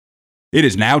It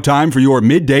is now time for your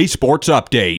midday sports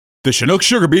update. The Chinook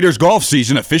Sugar Beaters golf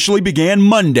season officially began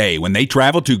Monday when they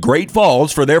traveled to Great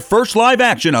Falls for their first live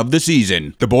action of the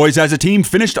season. The boys as a team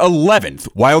finished 11th,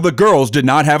 while the girls did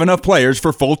not have enough players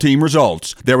for full team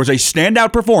results. There was a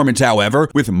standout performance, however,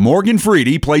 with Morgan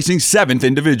Freedy placing 7th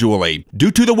individually. Due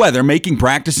to the weather making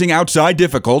practicing outside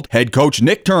difficult, head coach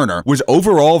Nick Turner was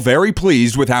overall very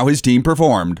pleased with how his team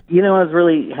performed. I was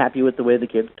really happy with the way the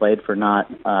kids played for not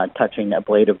touching a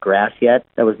blade of grass yet.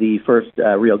 That was the first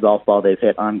real golf ball they've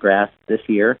hit on grass this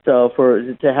year. So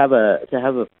to have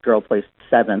a girl place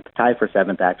 7th, tie for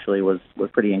 7th actually, was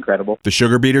pretty incredible. The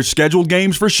Sugar Beaters scheduled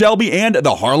games for Shelby and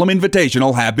the Harlem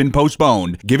Invitational have been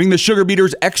postponed, giving the Sugar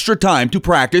Beaters extra time to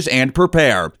practice and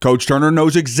prepare. Coach Turner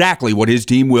knows exactly what his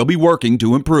team will be working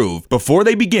to improve before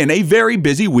they begin a very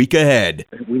busy week ahead.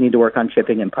 We need to work on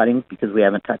chipping and putting because we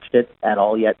haven't touched it at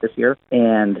all yet this year.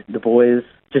 And the boys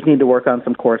just need to work on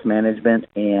some course management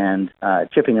and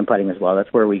chipping and putting as well.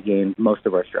 That's where we gain most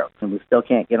of our strokes. And we still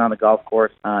can't get on the golf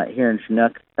course here in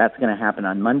Chinook. That's going to happen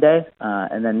on Monday.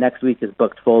 And then next week is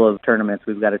booked full of tournaments.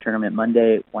 We've got a tournament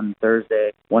Monday, one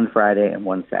Thursday, one Friday, and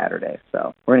one Saturday.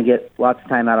 So we're going to get lots of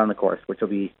time out on the course, which will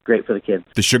be great for the kids.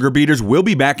 The Sugar Beaters will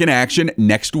be back in action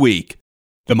next week.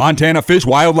 The Montana Fish,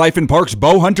 Wildlife, and Parks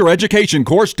Bow Hunter Education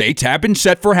course dates have been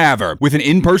set for Havre, with an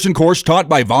in-person course taught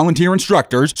by volunteer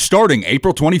instructors starting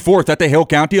April 24th at the Hill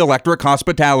County Electric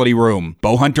Hospitality Room.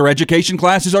 Bow Hunter education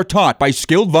classes are taught by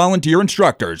skilled volunteer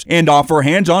instructors and offer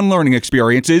hands-on learning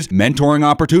experiences, mentoring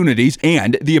opportunities,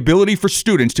 and the ability for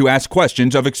students to ask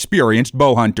questions of experienced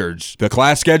bow hunters. The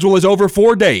class schedule is over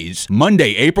 4 days: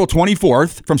 Monday, April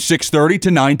 24th from 6:30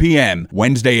 to 9 p.m.,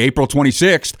 Wednesday, April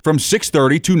 26th from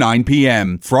 6:30 to 9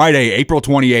 p.m., Friday, April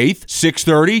 28th,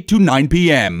 6:30 to 9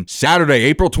 p.m. Saturday,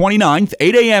 April 29th,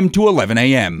 8 a.m. to 11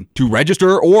 a.m. To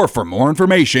register or for more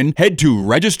information, head to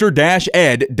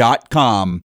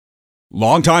register-ed.com.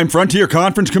 Longtime Frontier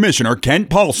Conference Commissioner Kent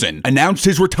Paulson announced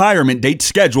his retirement date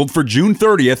scheduled for June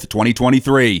 30th,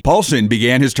 2023. Paulson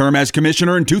began his term as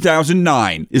commissioner in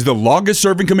 2009, is the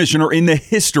longest-serving commissioner in the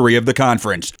history of the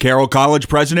conference. Carroll College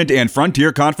president and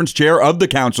Frontier Conference chair of the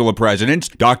Council of Presidents,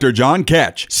 Dr. John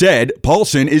Ketch, said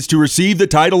Paulson is to receive the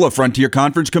title of Frontier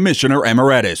Conference Commissioner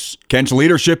Emeritus. Kent's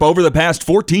leadership over the past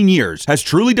 14 years has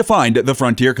truly defined the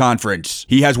Frontier Conference.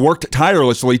 He has worked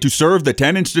tirelessly to serve the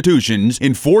 10 institutions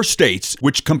in 4 states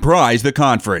which comprise the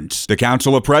conference. The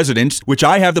Council of Presidents, which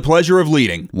I have the pleasure of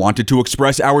leading, wanted to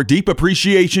express our deep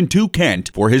appreciation to Kent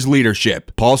for his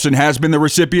leadership. Paulson has been the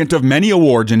recipient of many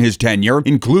awards in his tenure,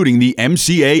 including the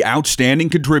MCA Outstanding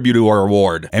Contributor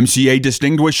Award, MCA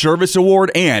Distinguished Service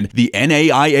Award, and the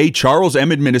NAIA Charles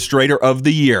M. Administrator of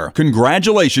the Year.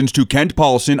 Congratulations to Kent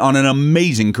Paulson on an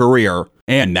amazing career.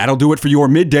 And that'll do it for your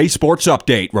midday sports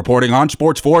update. Reporting on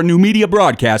Sports 4 New Media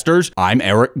Broadcasters, I'm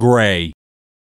Eric Gray.